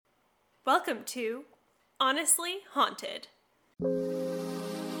Welcome to Honestly Haunted.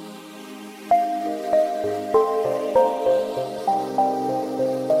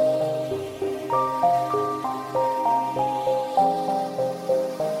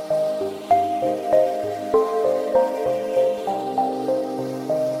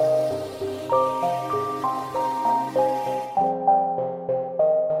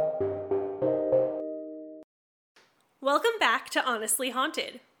 Welcome back to Honestly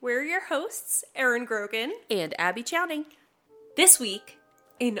Haunted. We're your hosts, Erin Grogan and Abby Chowning. This week,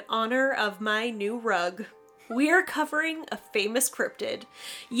 in honor of my new rug, we are covering a famous cryptid.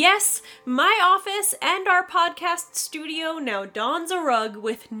 Yes, my office and our podcast studio now dons a rug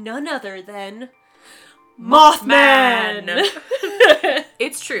with none other than Mothman!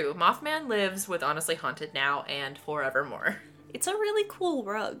 It's true. Mothman lives with Honestly Haunted now and forevermore. It's a really cool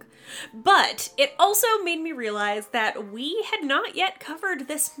rug. But it also made me realize that we had not yet covered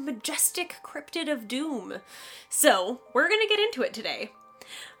this majestic cryptid of doom. So, we're gonna get into it today.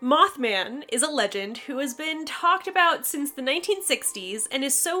 Mothman is a legend who has been talked about since the 1960s and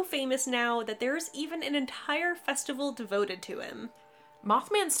is so famous now that there's even an entire festival devoted to him.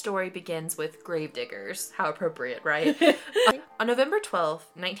 Mothman's story begins with gravediggers. How appropriate, right? On November 12,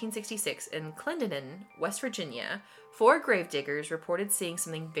 1966, in Clendenin, West Virginia, 4 gravediggers reported seeing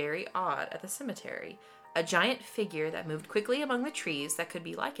something very odd at the cemetery. A giant figure that moved quickly among the trees that could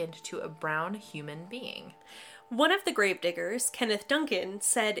be likened to a brown human being. One of the gravediggers, Kenneth Duncan,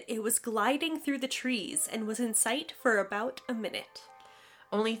 said it was gliding through the trees and was in sight for about a minute.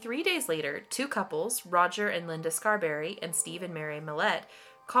 Only 3 days later, 2 couples, Roger and Linda Scarberry and Steve and Mary Millette,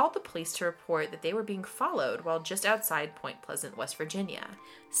 called the police to report that they were being followed while just outside Point Pleasant, West Virginia.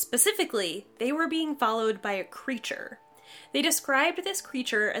 Specifically, they were being followed by a creature. They described this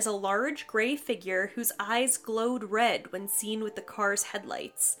creature as a large gray figure whose eyes glowed red when seen with the car's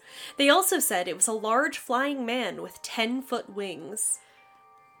headlights. They also said it was a large flying man with 10-foot wings.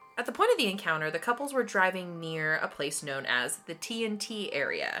 At the point of the encounter, the couples were driving near a place known as the TNT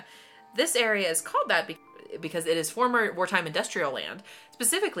area. This area is called that because it is former wartime industrial land,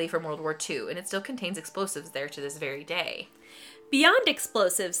 specifically from World War II, and it still contains explosives there to this very day. Beyond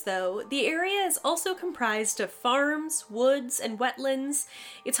explosives, though, the area is also comprised of farms, woods, and wetlands.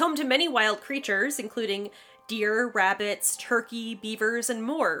 It's home to many wild creatures, including deer, rabbits, turkey, beavers, and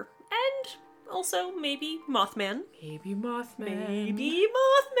more. And also, maybe Mothman. Maybe Mothman. Maybe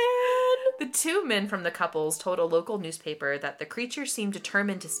Mothman! The 2 men from the couples told a local newspaper that the creature seemed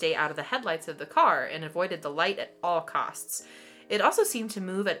determined to stay out of the headlights of the car and avoided the light at all costs. It also seemed to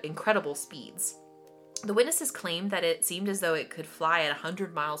move at incredible speeds. The witnesses claimed that it seemed as though it could fly at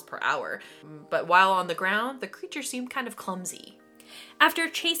 100 miles per hour, but while on the ground, the creature seemed kind of clumsy. After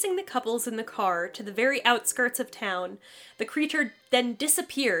chasing the couples in the car to the very outskirts of town, the creature then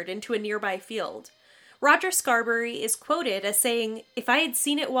disappeared into a nearby field. Roger Scarberry is quoted as saying, "If I had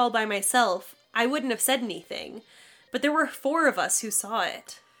seen it while by myself, I wouldn't have said anything. But there were 4 of us who saw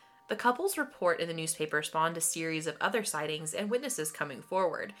it." The couple's report in the newspaper spawned a series of other sightings and witnesses coming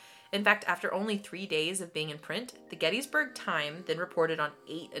forward. In fact, after only 3 days of being in print, the Gettysburg Times then reported on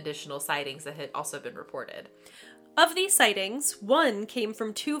 8 additional sightings that had also been reported. Of these sightings, 1 came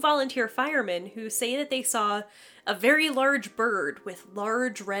from 2 volunteer firemen who say that they saw a very large bird with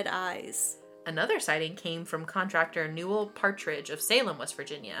large red eyes. Another sighting came from contractor Newell Partridge of Salem, West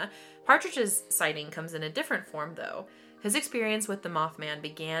Virginia. Partridge's sighting comes in a different form, though. His experience with the Mothman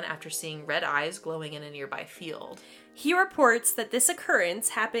began after seeing red eyes glowing in a nearby field. He reports that this occurrence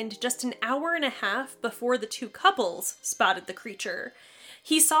happened just an hour and a half before the 2 couples spotted the creature.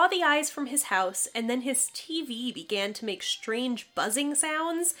 He saw the eyes from his house, and then his TV began to make strange buzzing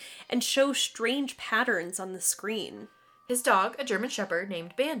sounds and show strange patterns on the screen. His dog, a German Shepherd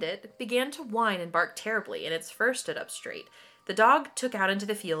named Bandit, began to whine and bark terribly, and its fur stood up straight. The dog took out into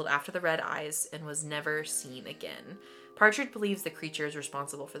the field after the red eyes and was never seen again. Partridge believes the creature is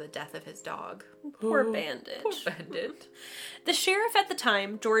responsible for the death of his dog. Poor Bandit. Poor Bandit. The sheriff at the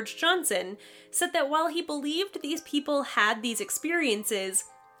time, George Johnson, said that while he believed these people had these experiences,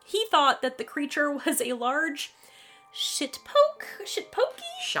 he thought that the creature was a large shitpoke?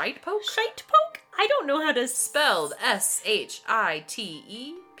 I don't know how to spelled Shitepoke.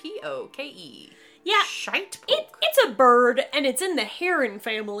 Yeah, Shitepoke. It's a bird, and it's in the heron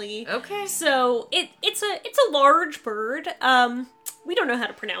family. Okay. So it's a large bird. We don't know how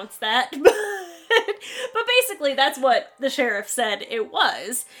to pronounce that, but basically that's what the sheriff said it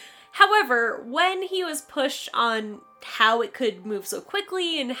was. However, when he was pushed on how it could move so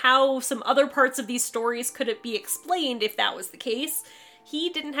quickly and how some other parts of these stories could it be explained if that was the case, he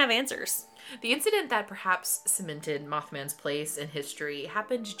didn't have answers. The incident that perhaps cemented Mothman's place in history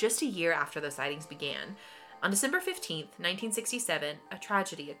happened just a year after the sightings began. On December 15th, 1967, a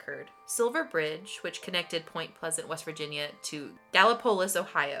tragedy occurred. Silver Bridge, which connected Point Pleasant, West Virginia to Gallipolis,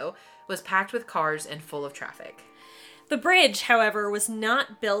 Ohio, was packed with cars and full of traffic. The bridge, however, was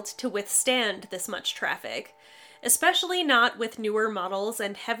not built to withstand this much traffic, especially not with newer models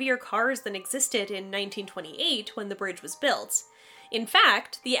and heavier cars than existed in 1928 when the bridge was built. In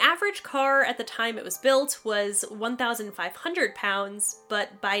fact, the average car at the time it was built was 1,500 pounds,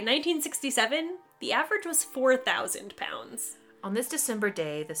 but by 1967, the average was 4,000 pounds. On this December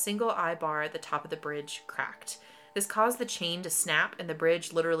day, the single eye bar at the top of the bridge cracked. This caused the chain to snap and the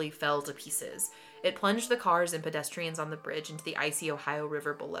bridge literally fell to pieces. It plunged the cars and pedestrians on the bridge into the icy Ohio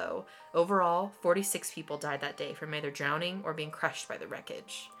River below. Overall, 46 people died that day from either drowning or being crushed by the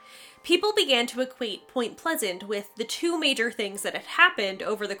wreckage. People began to equate Point Pleasant with the two major things that had happened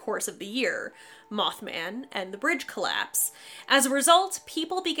over the course of the year, Mothman and the bridge collapse. As a result,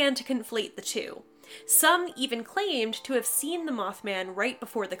 people began to conflate the two. Some even claimed to have seen the Mothman right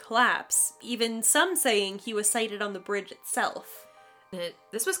before the collapse, even some saying he was sighted on the bridge itself.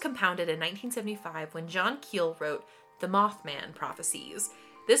 This was compounded in 1975 when John Keel wrote The Mothman Prophecies.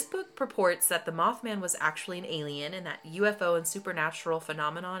 This book purports that the Mothman was actually an alien and that UFO and supernatural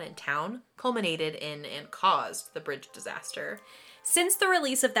phenomenon in town culminated in and caused the bridge disaster. Since the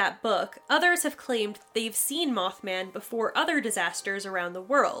release of that book, others have claimed they've seen Mothman before other disasters around the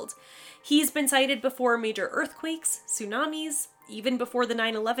world. He's been sighted before major earthquakes, tsunamis, even before the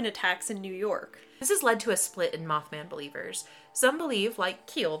 9/11 attacks in New York. This has led to a split in Mothman believers. Some believe, like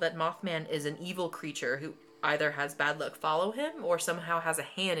Keel, that Mothman is an evil creature who either has bad luck follow him or somehow has a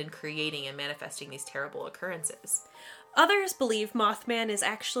hand in creating and manifesting these terrible occurrences. Others believe Mothman is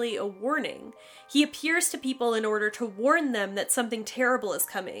actually a warning. He appears to people in order to warn them that something terrible is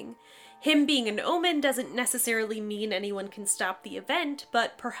coming. Him being an omen doesn't necessarily mean anyone can stop the event,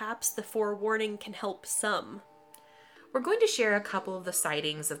 but perhaps the forewarning can help some. We're going to share a couple of the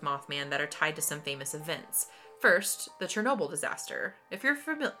sightings of Mothman that are tied to some famous events. First, the Chernobyl disaster. If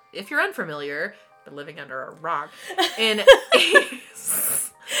you're unfamiliar, been living under a rock, and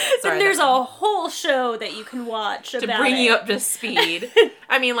then there's a whole show that you can watch to bring you up to speed.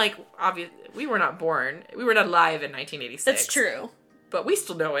 I mean, like, obviously, we were not born. We were not alive in 1986. That's true. But we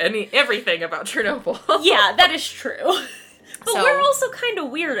still know everything about Chernobyl. Yeah, that is true. But we're also kind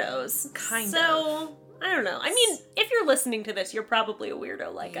of weirdos. So, I don't know. I mean, if you're listening to this, you're probably a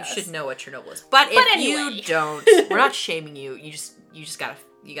weirdo like us. You should know what Chernobyl is. But if anyway. you don't, we're not shaming you. You just gotta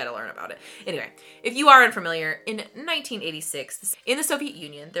learn about it. Anyway, if you are unfamiliar, in 1986, in the Soviet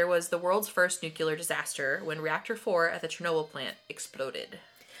Union, there was the world's first nuclear disaster when Reactor 4 at the Chernobyl plant exploded.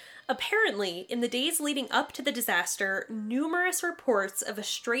 Apparently, in the days leading up to the disaster, numerous reports of a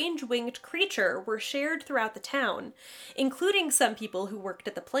strange winged creature were shared throughout the town, including some people who worked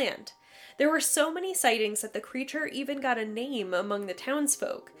at the plant. There were so many sightings that the creature even got a name among the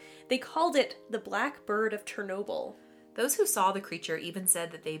townsfolk. They called it the Black Bird of Chernobyl. Those who saw the creature even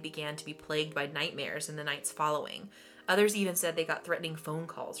said that they began to be plagued by nightmares in the nights following. Others even said they got threatening phone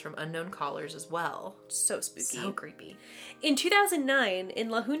calls from unknown callers as well. So spooky. So creepy. In 2009, in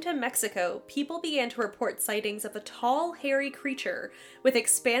La Junta, Mexico, people began to report sightings of a tall, hairy creature with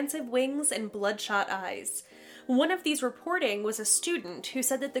expansive wings and bloodshot eyes. One of these reporting was a student who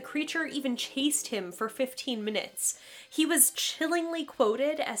said that the creature even chased him for 15 minutes. He was chillingly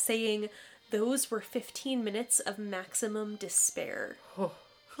quoted as saying, "Those were 15 minutes of maximum despair." Oh.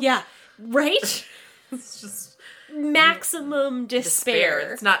 Yeah, right? It's just maximum despair.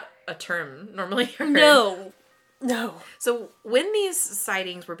 It's not a term normally heard. No. So when these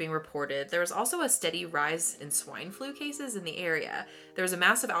sightings were being reported, there was also a steady rise in swine flu cases in the area. There was a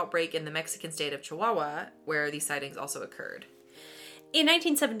massive outbreak in the Mexican state of Chihuahua, where these sightings also occurred. In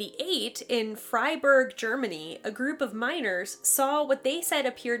 1978, in Freiburg, Germany, a group of miners saw what they said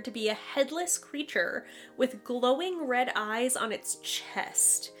appeared to be a headless creature with glowing red eyes on its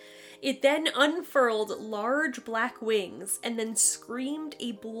chest. It then unfurled large black wings and then screamed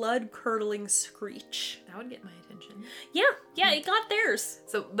a blood-curdling screech. That would get my attention. Yeah, it got theirs.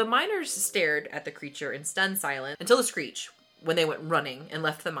 So the miners stared at the creature in stunned silence until the screech, when they went running and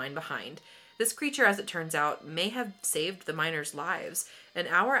left the mine behind. This creature, as it turns out, may have saved the miners' lives. An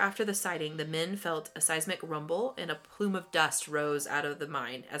hour after the sighting, the men felt a seismic rumble and a plume of dust rose out of the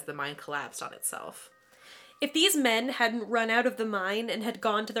mine as the mine collapsed on itself. If these men hadn't run out of the mine and had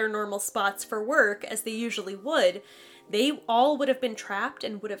gone to their normal spots for work, as they usually would, they all would have been trapped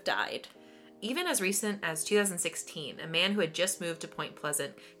and would have died. Even as recent as 2016, a man who had just moved to Point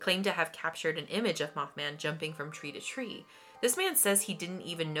Pleasant claimed to have captured an image of Mothman jumping from tree to tree. This man says he didn't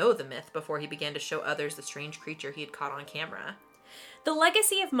even know the myth before he began to show others the strange creature he had caught on camera. The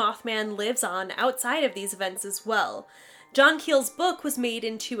legacy of Mothman lives on outside of these events as well. John Keel's book was made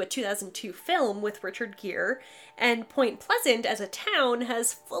into a 2002 film with Richard Gere, and Point Pleasant as a town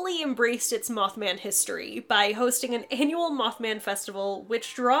has fully embraced its Mothman history by hosting an annual Mothman festival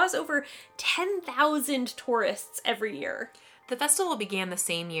which draws over 10,000 tourists every year. The festival began the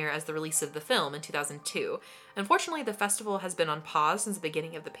same year as the release of the film in 2002. Unfortunately, the festival has been on pause since the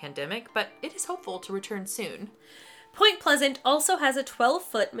beginning of the pandemic, but it is hopeful to return soon. Point Pleasant also has a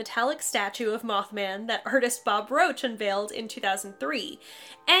 12-foot metallic statue of Mothman that artist Bob Roach unveiled in 2003.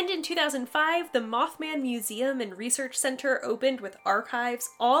 And in 2005, the Mothman Museum and Research Center opened with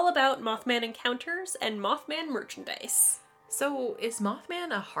archives all about Mothman encounters and Mothman merchandise. So, is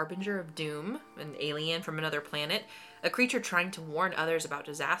Mothman a harbinger of doom, an alien from another planet, a creature trying to warn others about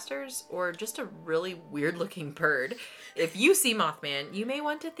disasters, or just a really weird-looking bird? If you see Mothman, you may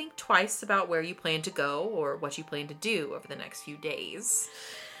want to think twice about where you plan to go or what you plan to do over the next few days.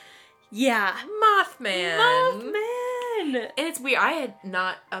 Yeah. Mothman! Mothman! And it's weird. I had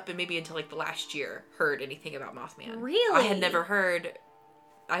not, up and maybe until like the last year, heard anything about Mothman. Really? I had never heard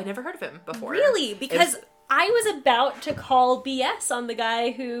of him before. Really? Because I was about to call BS on the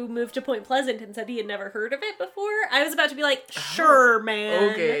guy who moved to Point Pleasant and said he had never heard of it before. I was about to be like, sure,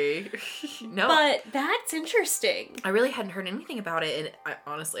 man. Okay. No. But that's interesting. I really hadn't heard anything about it, and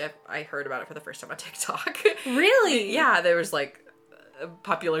honestly, I heard about it for the first time on TikTok. Really? Yeah, there was like a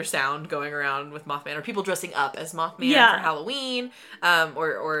popular sound going around with Mothman, or people dressing up as Mothman for Halloween,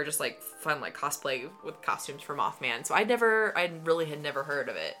 or just like fun like cosplay with costumes for Mothman. So I really had never heard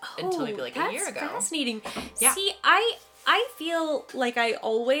of it until maybe like a year ago. That's fascinating. Yeah. See, I feel like I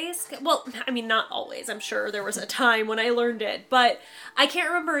always, well, I mean, not always, I'm sure there was a time when I learned it, but I can't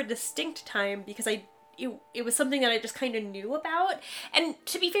remember a distinct time because it was something that I just kind of knew about. And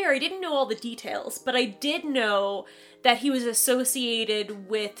to be fair, I didn't know all the details, but I did know that he was associated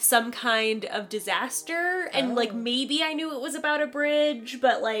with some kind of disaster. And like, maybe I knew it was about a bridge,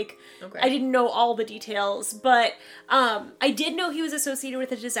 but like, I didn't know all the details. But I did know he was associated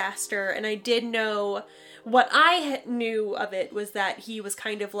with a disaster, and I did know what I knew of it was that he was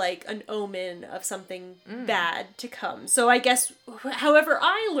kind of like an omen of something bad to come. So I guess, however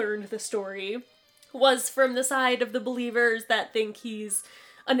I learned the story was from the side of the believers that think he's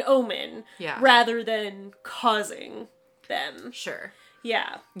an omen rather than causing them. Sure.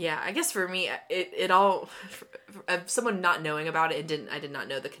 Yeah. Yeah, I guess for me, it all, of someone not knowing about it, I did not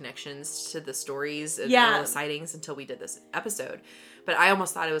know the connections to the stories and all the sightings until we did this episode. But I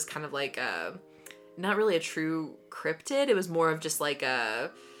almost thought it was kind of like not really a true cryptid. It was more of just like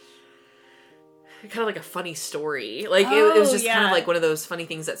a kind of like a funny story. Like it was just kind of like one of those funny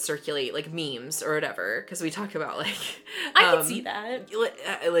things that circulate, like memes or whatever. Because we talk about like I could see that.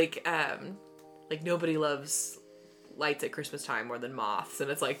 Like nobody loves lights at Christmas time more than moths, and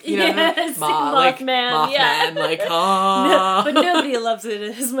it's like, you know, Mothman, like no, but nobody loves it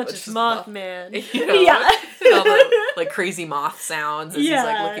as much as Mothman. You know, and all the like crazy moth sounds as he's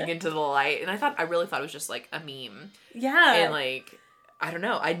like looking into the light, and I really thought it was just like a meme. Yeah, and like, I don't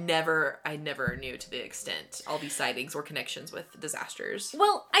know, I never knew to the extent all these sightings or connections with disasters.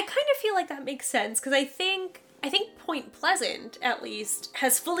 Well, I kind of feel like that makes sense because I think Point Pleasant, at least,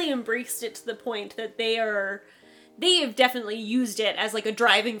 has fully embraced it to the point that they have definitely used it as like a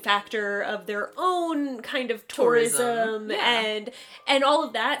driving factor of their own kind of tourism. and all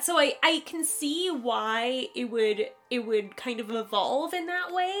of that. So I can see why it would kind of evolve in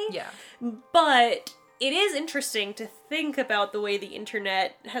that way. Yeah. But it is interesting to think about the way the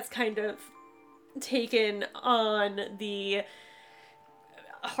internet has kind of taken on the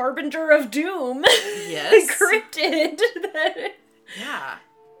harbinger of doom. Yes. Cryptid. Yeah.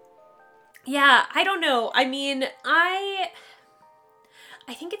 Yeah, I don't know. I mean, I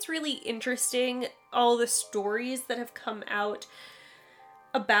think it's really interesting, all the stories that have come out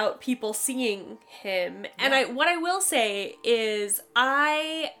about people seeing him. Yeah. And what I will say is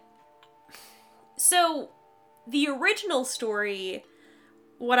so the original story,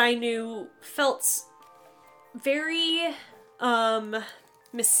 what I knew, felt very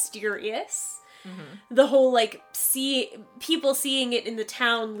mysterious. Mm-hmm. The whole, like, people seeing it in the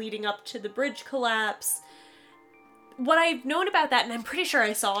town leading up to the bridge collapse. What I've known about that, and I'm pretty sure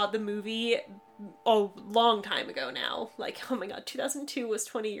I saw the movie a long time ago now. Like, oh my god, 2002 was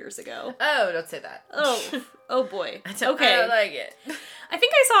 20 years ago. Oh, don't say that. Oh boy. Okay. I don't like it. I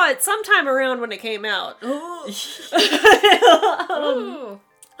think I saw it sometime around when it came out. Oh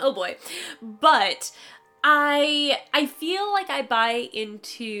boy. But I feel like I buy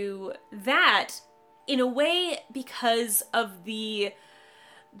into that in a way, because of the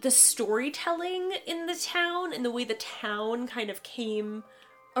storytelling in the town and the way the town kind of came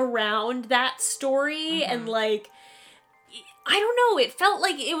around that story, and like, I don't know, it felt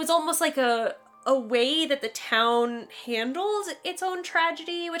like it was almost like a way that the town handled its own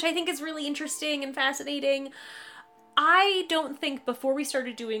tragedy, which I think is really interesting and fascinating. I don't think before we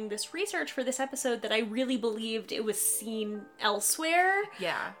started doing this research for this episode that I really believed it was seen elsewhere.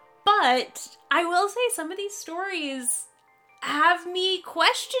 Yeah. But I will say some of these stories have me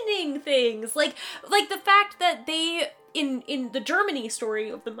questioning things. Like the fact that they, in the Germany story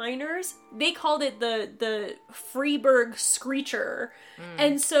of the miners, they called it the Freiburg Screecher.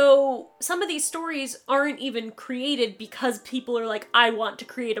 And so some of these stories aren't even created because people are like, I want to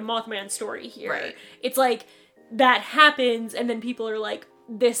create a Mothman story here. Right. It's like, that happens, and then people are like,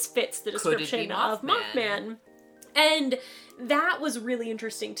 this fits the Could it be description of Mothman. And that was really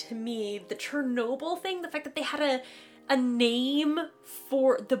interesting to me. The Chernobyl thing, the fact that they had a name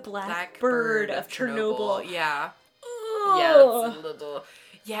for the black bird of Chernobyl. Yeah. Ugh. Yeah, it's a little...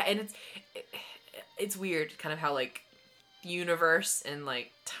 Yeah, and it's weird kind of how, like, the universe and,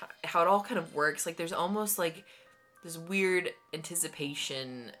 like, how it all kind of works. Like, there's almost, like, this weird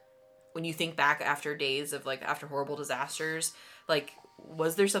anticipation when you think back after days of, like, after horrible disasters. Like,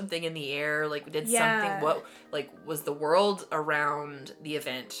 was there something in the air? Like, did something... What, like, was the world around the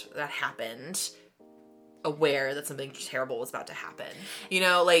event that happened aware that something terrible was about to happen? You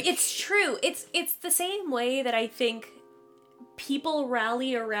know, like... It's true. It's the same way that I think people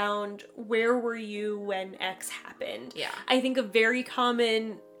rally around, where were you when X happened? Yeah. I think a very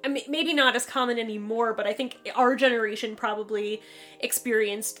common... I mean, maybe not as common anymore, but I think our generation probably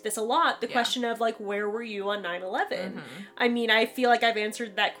experienced this a lot. The question of, like, where were you on 9/11? I mean, I feel like I've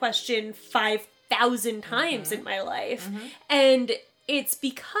answered that question 5,000 times in my life. And it's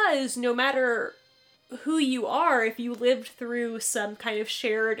because no matter who you are, if you lived through some kind of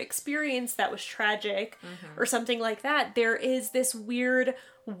shared experience that was tragic or something like that, there is this weird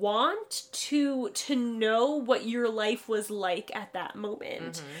want to know what your life was like at that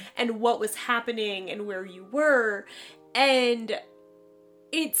moment and what was happening and where you were. And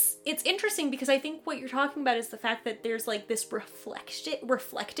it's interesting because I think what you're talking about is the fact that there's, like, this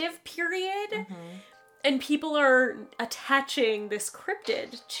reflective period and people are attaching this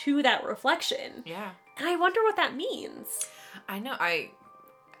cryptid to that reflection. Yeah. And I wonder what that means. I know. I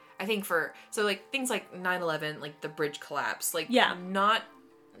think so, like, things like 9/11, like the bridge collapse, like, not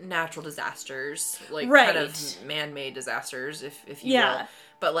natural disasters, like, kind of man-made disasters, if you will.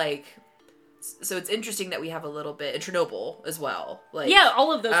 But, like, so it's interesting that we have a little bit in Chernobyl as well. Like, yeah,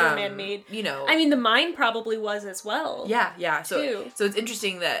 all of those were man-made. You know, I mean, the mine probably was as well. Yeah. So too. So it's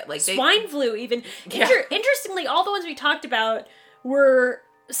interesting that, like, swine flu even. Interestingly, all the ones we talked about were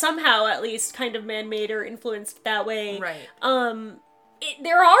somehow at least kind of man-made or influenced that way. Right.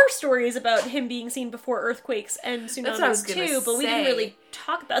 There are stories about him being seen before earthquakes and tsunamis too, but we didn't really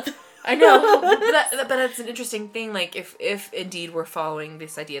talk about them. I know, but that's an interesting thing. Like, if indeed we're following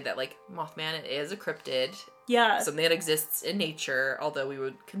this idea that, like, Mothman is a cryptid, something that exists in nature, although we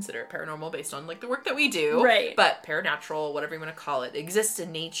would consider it paranormal based on, like, the work that we do, right? But paranatural, whatever you want to call it, exists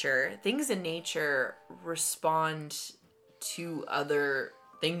in nature. Things in nature respond to other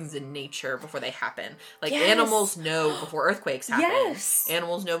things in nature before they happen. Like, animals know before earthquakes happen. Yes.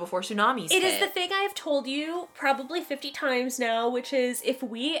 Animals know before tsunamis hit. It is the thing I've told you probably 50 times now, which is if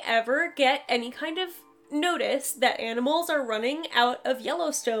we ever get any kind of notice that animals are running out of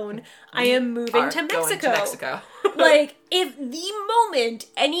Yellowstone, I am moving to Mexico. Like, if the moment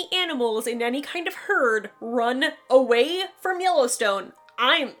any animals in any kind of herd run away from Yellowstone,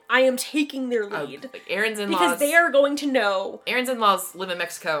 I am taking their lead. Like Erin's in-laws. Because they are going to know. Erin's in-laws live in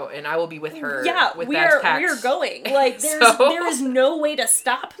Mexico, and I will be with her. Yeah, with we bags packed. are going. Like, there is no way to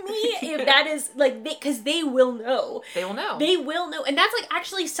stop me if that is, like, because they will know. They will know. They will know. And that's, like,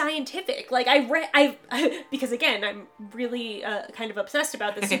 actually scientific. Like, because again, I'm really kind of obsessed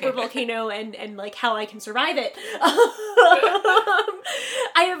about the super volcano and, like, how I can survive it.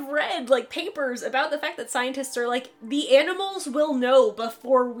 I have read, like, papers about the fact that scientists are like, the animals will know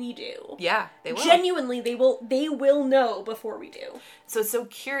before we do. Yeah, they will. Genuinely, they will know before we do. So it's so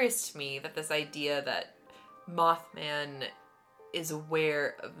curious to me that this idea that Mothman is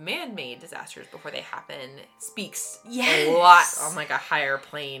aware of man-made disasters before they happen speaks a lot on, like, a higher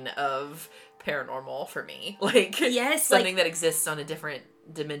plane of paranormal for me. Like, something that exists on a different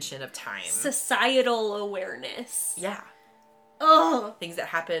dimension of time. Societal awareness. Yeah. Ugh. Things that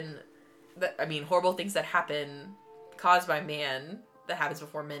happen, horrible things that happen caused by man that happens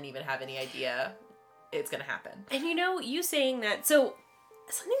before men even have any idea it's gonna happen. And you saying that, so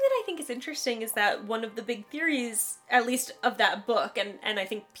something that I think is interesting is that one of the big theories, at least of that book, and I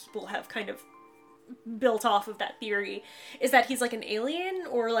think people have kind of built off of that theory, is that he's like an alien,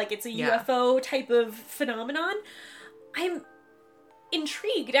 or like it's a UFO type of phenomenon. I'm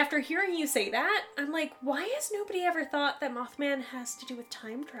intrigued after hearing you say that. I'm like, why has nobody ever thought that Mothman has to do with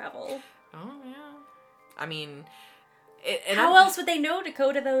time travel? Oh, yeah. I mean... How else would they know to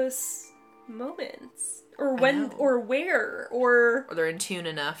go to those moments? Or when, or where, or they're in tune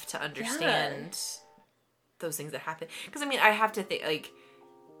enough to understand those things that happen. Because, I mean, I have to think, like,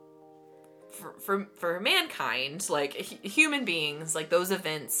 for mankind, like, human beings, like, those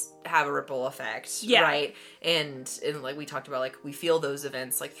events have a ripple effect, right? And like, we talked about, like, we feel those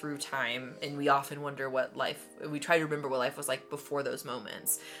events, like, through time, and we often wonder we try to remember what life was like before those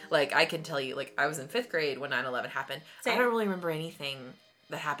moments. Like, I can tell you, like, I was in 5th grade when 9/11 happened. Same. I don't really remember anything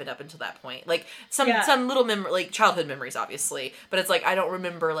that happened up until that point. Like, some little like, childhood memories, obviously, but it's like, I don't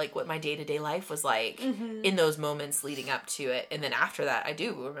remember, like, what my day-to-day life was like in those moments leading up to it. And then after that, I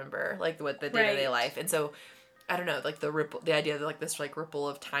do remember, like, what the day-to-day life. And so, I don't know, like, the idea that, like, this, like, ripple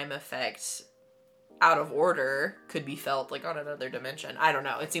of time effect out of order could be felt, like, on another dimension. I don't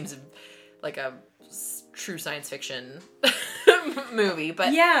know. It seems like a true science fiction movie,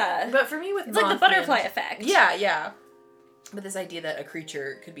 but but for me with it's Mothman, like the butterfly effect. Yeah. But this idea that a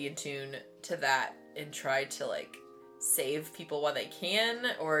creature could be in tune to that and try to, like, save people while they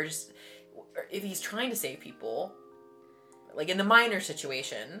can, or just, if he's trying to save people, like, in the minor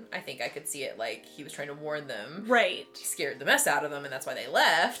situation, I think I could see it, like, he was trying to warn them. Right. He scared the mess out of them, and that's why they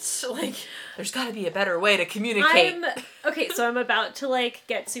left. Like, there's gotta be a better way to communicate. Okay, so I'm about to, like,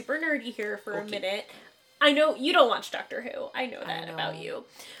 get super nerdy here for a minute. I know you don't watch Doctor Who. I know that about you.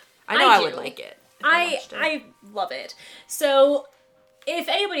 I know I would like it. I love it. So, if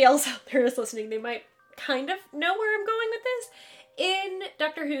anybody else out there is listening, they might kind of know where I'm going with this. In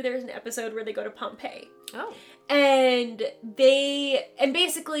Doctor Who, there's an episode where they go to Pompeii. Oh. And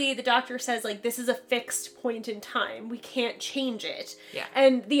basically the Doctor says, like, this is a fixed point in time. We can't change it. Yeah.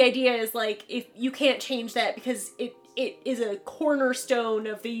 And the idea is, like, if you can't change that because it is a cornerstone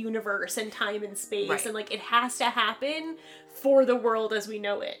of the universe and time and space. And, like, it has to happen for the world as we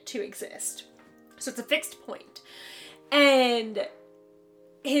know it to exist. So it's a fixed point. And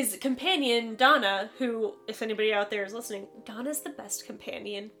his companion, Donna, who, if anybody out there is listening, Donna's the best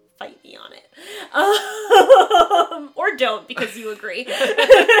companion. Fight me on it. Or don't, because you agree.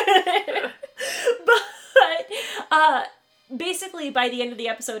 But basically, by the end of the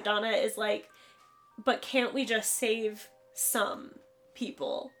episode, Donna is like, but can't we just save some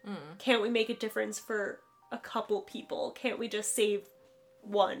people? Can't we make a difference for a couple people? Can't we just save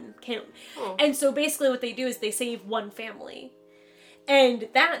one? And so basically what they do is they save one family. And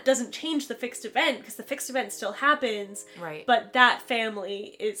that doesn't change the fixed event, because the fixed event still happens. Right. But that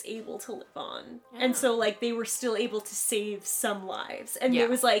family is able to live on. Yeah. And so, like, they were still able to save some lives. And it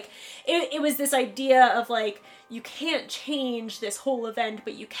was like, it was this idea of, like, you can't change this whole event,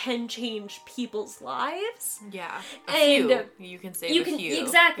 but you can change people's lives. Yeah. You can save a few.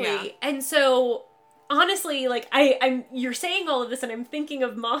 Exactly. Yeah. And so, honestly, like, you're saying all of this, and I'm thinking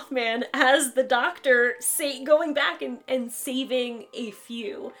of Mothman as the Doctor going back and saving a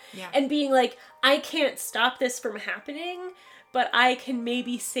few. Yeah. And being like, I can't stop this from happening, but I can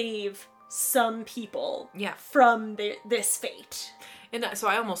maybe save some people from this fate. And so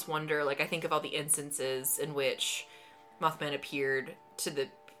I almost wonder, like, I think of all the instances in which Mothman appeared to the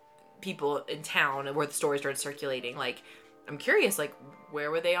people in town and where the story started circulating. Like, I'm curious, like,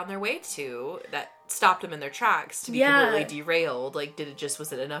 where were they on their way to that stopped them in their tracks to be completely derailed? Like,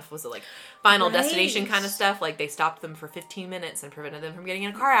 was it enough? Was it, like, final destination kind of stuff? Like, they stopped them for 15 minutes and prevented them from getting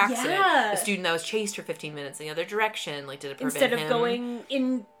in a car accident. Yeah. A student that was chased for 15 minutes in the other direction, like, did it prevent instead of going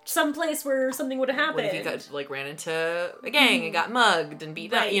in some place where something would have happened? What if he ran into a gang and got mugged and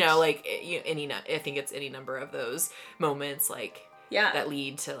beat up? You know, like, I think it's any number of those moments, like, that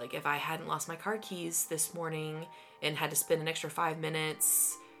lead to, like, if I hadn't lost my car keys this morning and had to spend an extra 5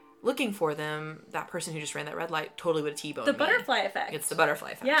 minutes looking for them, that person who just ran that red light totally would have T-boned me. The butterfly effect. It's the butterfly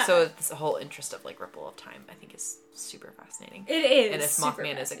effect. Yeah. So this whole interest of, like, ripple of time, I think, is super fascinating. It is. And if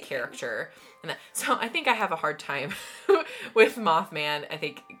Mothman is a character. So I think I have a hard time with Mothman, I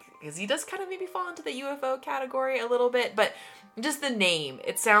think, because he does kind of maybe fall into the UFO category a little bit, but just the name,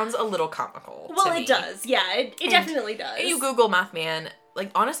 it sounds a little comical to me. It does. Yeah, it definitely does. You Google Mothman, like,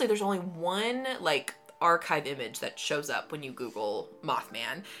 honestly, there's only one, like, archive image that shows up when you Google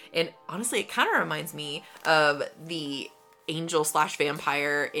Mothman. And honestly, it kind of reminds me of the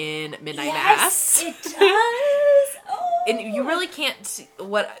angel/vampire in Midnight Mass. Yes, it does. Oh And you really can't see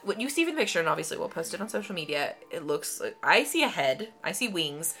what you see in the picture, and obviously we'll post it on social media. It looks like I see a head, I see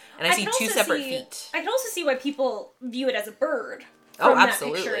wings, and I see two separate feet. I can also see why people view it as a bird. Oh, From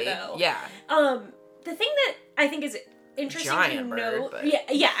absolutely. That picture, though. Yeah. The thing that I think is interesting Giant to bird, note,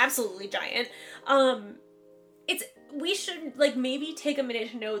 but... yeah, absolutely giant. We should like maybe take a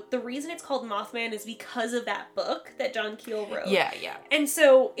minute to note the reason it's called Mothman is because of that book that John Keel wrote. Yeah. And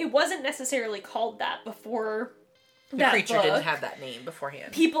so it wasn't necessarily called that before. The creature book. Didn't have that name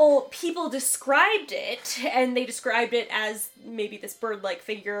beforehand. People described it, and they described it as maybe this bird-like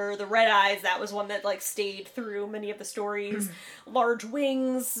figure. The red eyes, that was one that like stayed through many of the stories. Large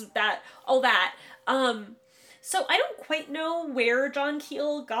wings, all that. So I don't quite know where John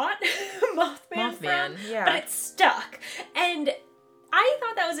Keel got Mothman from, yeah. but it stuck. And I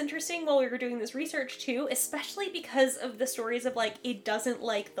thought that was interesting while we were doing this research too, especially because of the stories of like it doesn't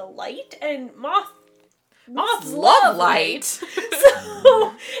like the light, and Moths love light.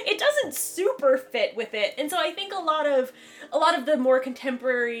 So it doesn't super fit with it. And so I think a lot of the more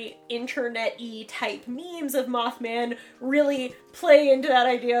contemporary internet-y type memes of Mothman really play into that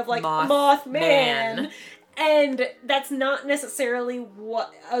idea of like Mothman. And that's not necessarily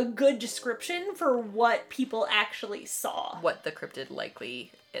what a good description for what people actually saw. What the cryptid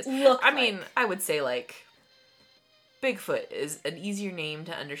likely is. I mean, I would say like Bigfoot is an easier name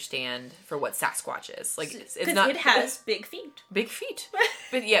to understand for what Sasquatch is. Like it's not. It has big feet. Big feet.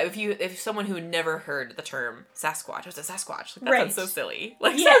 But yeah, if someone who never heard the term Sasquatch, what's a Sasquatch? Like, that sounds so silly.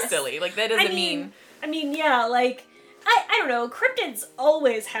 Like so silly. Like that doesn't mean. I mean, yeah, like. I don't know, cryptids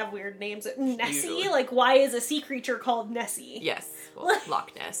always have weird names. Nessie? Usually. Like, why is a sea creature called Nessie? Yes. Well,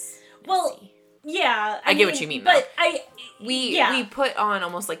 Loch Ness. Well, yeah. I get what you mean, but though. We put on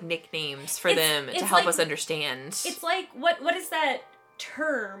almost like nicknames for them to help us understand. It's like, what is that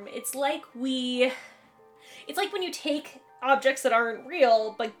term? It's like when you take objects that aren't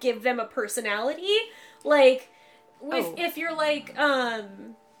real, but give them a personality. Like, if you're like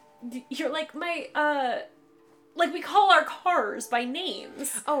my, like, we call our cars by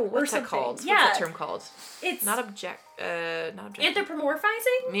names. Oh, what's that called? Yeah. What's that term called? It's... Not object...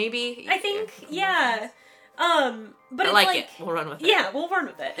 Anthropomorphizing? Maybe. I think, yeah. But I like it. We'll run with it. Yeah, we'll run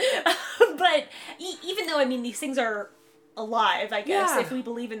with it. But even though, I mean, these things are alive, I guess, if we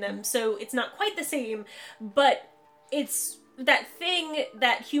believe in them, so it's not quite the same, but it's that thing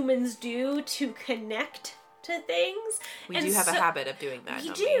that humans do to connect to things. We do have a habit of doing that. We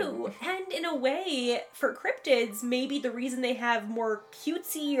do. And in a way, for cryptids, maybe the reason they have more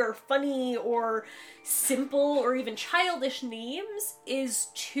cutesy or funny or simple or even childish names is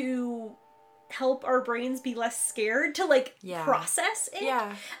to help our brains be less scared to process it.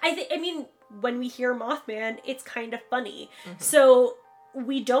 Yeah. I mean, when we hear Mothman, it's kind of funny. Mm-hmm. So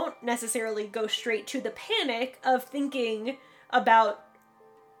we don't necessarily go straight to the panic of thinking about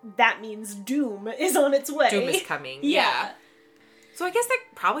that means doom is on its way. Doom is coming. Yeah. So I guess that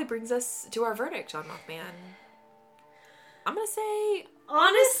probably brings us to our verdict on Mothman. I'm gonna say,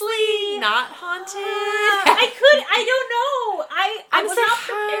 honestly, not haunted. I don't know. I was not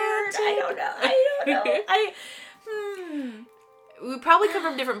prepared. I don't know. We probably come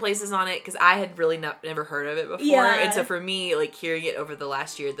from different places on it because I had really never heard of it before, and so for me, like hearing it over the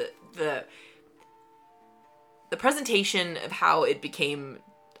last year, the presentation of how it became.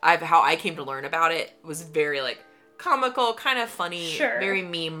 How I came to learn about it was very, like, comical, kind of funny, very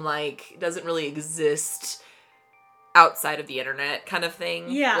meme-like, doesn't really exist outside of the internet kind of thing.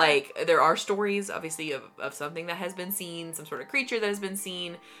 Yeah. Like, there are stories, obviously, of something that has been seen, some sort of creature that has been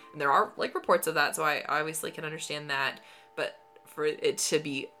seen, and there are, like, reports of that, so I obviously can understand that, but for it to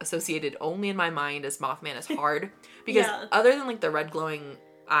be associated only in my mind as Mothman is hard, because other than, like, the red glowing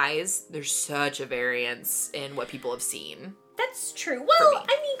eyes, there's such a variance in what people have seen. That's true. Well,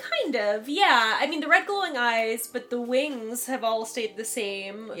 I mean, kind of. Yeah. I mean, the red glowing eyes, but the wings have all stayed the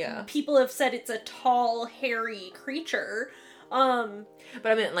same. Yeah. People have said it's a tall, hairy creature. But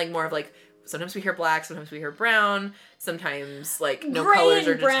I mean, like, more of, like, sometimes we hear black, sometimes we hear brown, sometimes, like, no Gray colors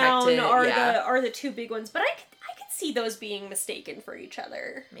are and brown detected. are the two big ones. But I could see those being mistaken for each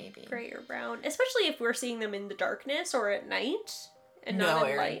other. Maybe. Gray or brown. Especially if we're seeing them in the darkness or at night. And no,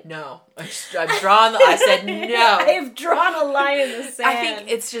 Erin, light. No. I've drawn I said no. I have drawn a line in the sand. I think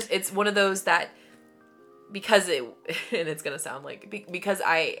it's one of those that, because and it's going to sound like, because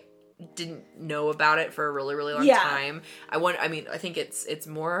I didn't know about it for a really, really long time, I think it's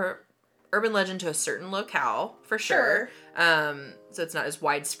more urban legend to a certain locale, for sure. So it's not as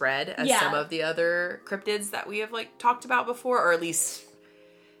widespread as some of the other cryptids that we have, like, talked about before, or at least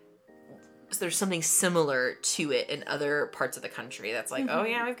there's something similar to it in other parts of the country that's like, oh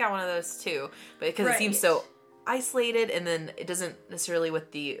yeah, we've got one of those too. But because it seems so isolated, and then it doesn't necessarily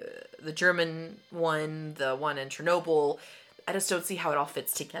with the German one, the one in Chernobyl. I just don't see how it all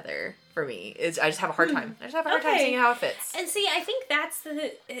fits together for me. I just have a hard time. I just have a hard time seeing how it fits. And see, I think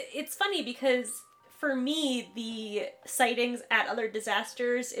it's funny because for me, the sightings at other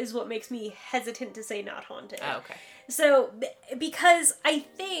disasters is what makes me hesitant to say not haunted. Oh, okay. So, because I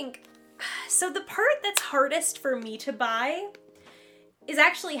think, so the part that's hardest for me to buy is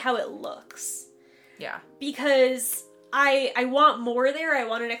actually how it looks. Yeah. Because I want more there. I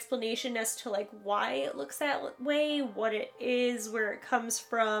want an explanation as to, like, why it looks that way, what it is, where it comes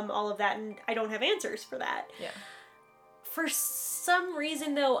from, all of that, and I don't have answers for that. Yeah. For some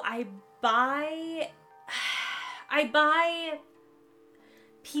reason, though, I buy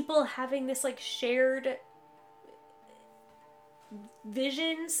people having this, like, shared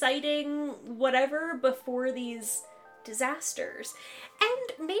vision, sighting, whatever, before these disasters.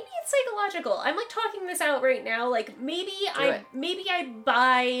 And maybe it's psychological. I'm, like, talking this out right now. Like, maybe I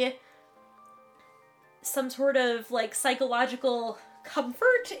buy some sort of, like, psychological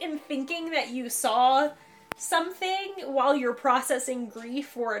comfort in thinking that you saw something while you're processing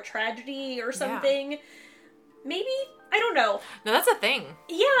grief or a tragedy or something. Yeah. Maybe, I don't know. No, that's a thing.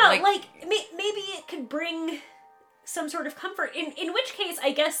 Yeah, like maybe it could bring some sort of comfort. In which case,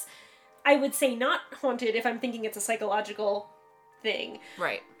 I guess I would say not haunted if I'm thinking it's a psychological thing.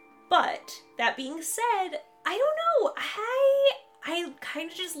 Right. But, that being said, I don't know. I kind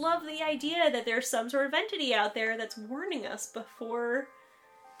of just love the idea that there's some sort of entity out there that's warning us before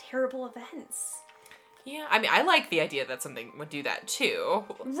terrible events. Yeah, I mean, I like the idea that something would do that too.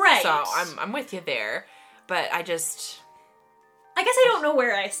 Right. So I'm with you there, but I guess I don't know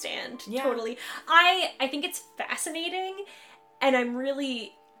where I stand. Yeah. Totally. I think it's fascinating, and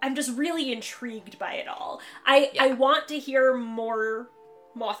I'm just really intrigued by it all. I want to hear more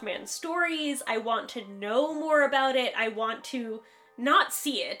Mothman stories. I want to know more about it. I want to not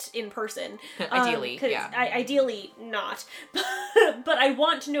see it in person. Ideally, yeah. Ideally not. But I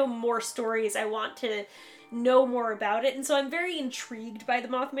want to know more stories. I want to know more about it. And so I'm very intrigued by the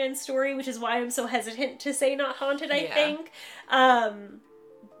Mothman story, which is why I'm so hesitant to say not haunted, I think.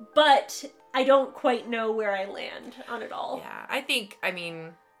 But I don't quite know where I land on it all. Yeah, I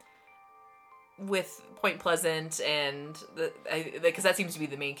mean, with Point Pleasant and because that seems to be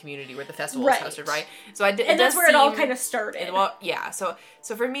the main community where the festival is hosted, right? So and that's where it all kind of started. Well, yeah. So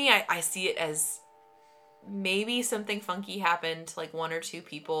for me, I see it as maybe something funky happened to like one or two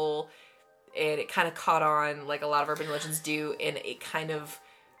people, and it kind of caught on like a lot of urban legends do, and it kind of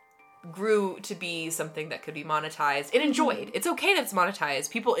grew to be something that could be monetized and enjoyed. It's okay that it's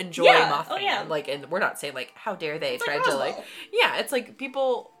monetized. People enjoy Mothman. Oh, yeah. Like, and we're not saying like, how dare they try like to like, yeah, it's like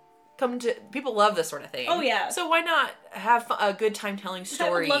people love this sort of thing. Oh, yeah. So why not have a good time telling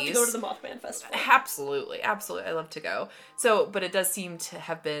stories? I would love to go to the Mothman Festival. Absolutely. I love to go. So, but it does seem to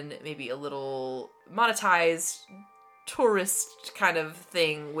have been maybe a little monetized tourist kind of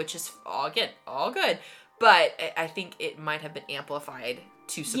thing, which is all good. But I think it might have been amplified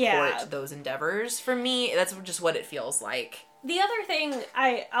to support those endeavors. For me, that's just what it feels like. The other thing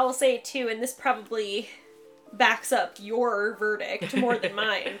I will say too, and this probably backs up your verdict more than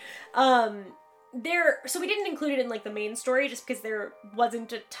mine. So we didn't include it in like the main story just because there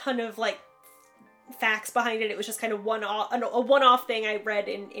wasn't a ton of like facts behind it. It was just kind of a one-off thing I read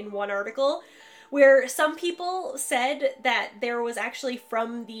in one article where some people said that there was actually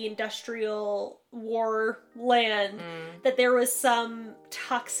from the industrial war land that there was some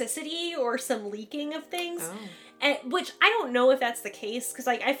toxicity or some leaking of things. Oh. And, which I don't know if that's the case, because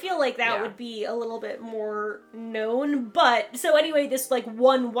like I feel like that would be a little bit more known. But so anyway, this like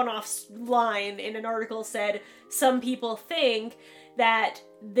one-off line in an article said some people think that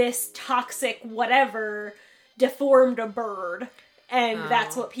this toxic whatever deformed a bird, and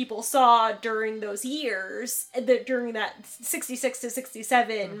that's what people saw during those years, during that 66 to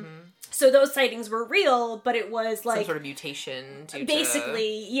 67. Mm-hmm. So those sightings were real, but it was like some sort of mutation.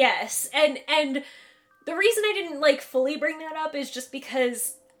 Basically, yes, and. The reason I didn't, like, fully bring that up is just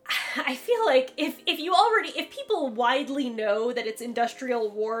because I feel like if people widely know that it's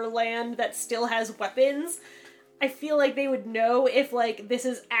industrial war land that still has weapons, I feel like they would know if, like, this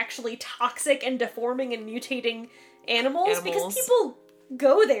is actually toxic and deforming and mutating animals. Because people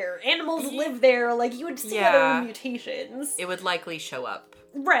go there. Animals live there. Like, you would see other mutations. It would likely show up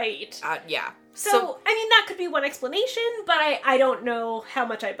Right. Yeah. So, I mean, that could be one explanation, but I don't know how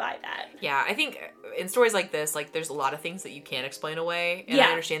much I buy that. Yeah, I think in stories like this, like, there's a lot of things that you can't explain away, and Yeah.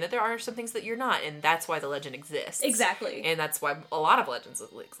 I understand that there are some things that you're not, and that's why the legend exists. Exactly. And that's why a lot of legends,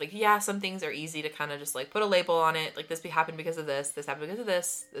 like, yeah, some things are easy to kind of just, like, put a label on it, like, this happened because of this happened because of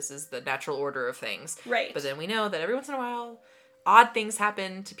this is the natural order of things. Right. But then we know that every once in a while, odd things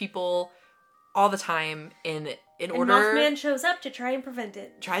happen to people all the time, and Mothman shows up to try and prevent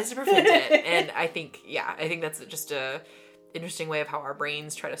it. Tries to prevent it. And I think that's just a interesting way of how our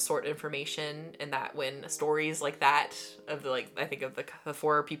brains try to sort information, and that when stories like that of I think of the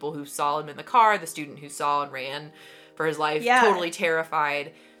 4 people who saw him in the car, the student who saw and ran for his life, totally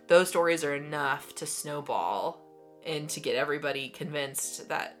terrified, those stories are enough to snowball and to get everybody convinced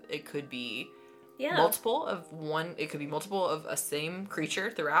that it could be multiple of a same creature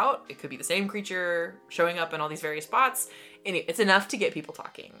throughout. It could be the same creature showing up in all these various spots. And it's enough to get people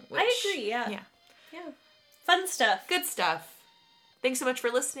talking. I agree, yeah. Fun stuff. Good stuff. Thanks so much for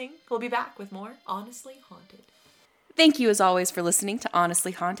listening. We'll be back with more Honestly Haunted. Thank you as always for listening to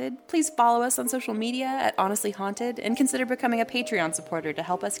Honestly Haunted. Please follow us on social media at Honestly Haunted and consider becoming a Patreon supporter to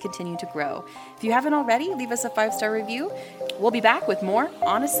help us continue to grow. If you haven't already, leave us a 5-star review. We'll be back with more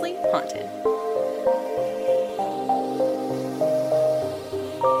Honestly Haunted.